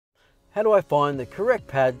How do I find the correct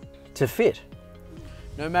pad to fit?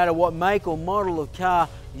 No matter what make or model of car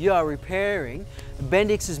you are repairing,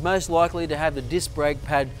 Bendix is most likely to have the disc brake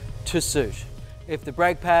pad to suit. If the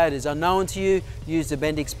brake pad is unknown to you, use the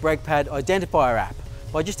Bendix brake pad identifier app.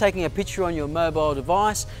 By just taking a picture on your mobile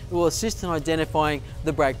device, it will assist in identifying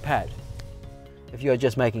the brake pad. If you are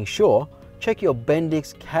just making sure, check your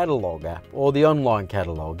Bendix catalogue app or the online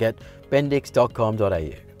catalogue at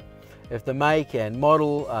bendix.com.au. If the make and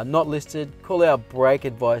model are not listed, call our Brake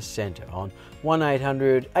Advice Centre on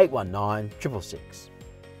 1800 819 666.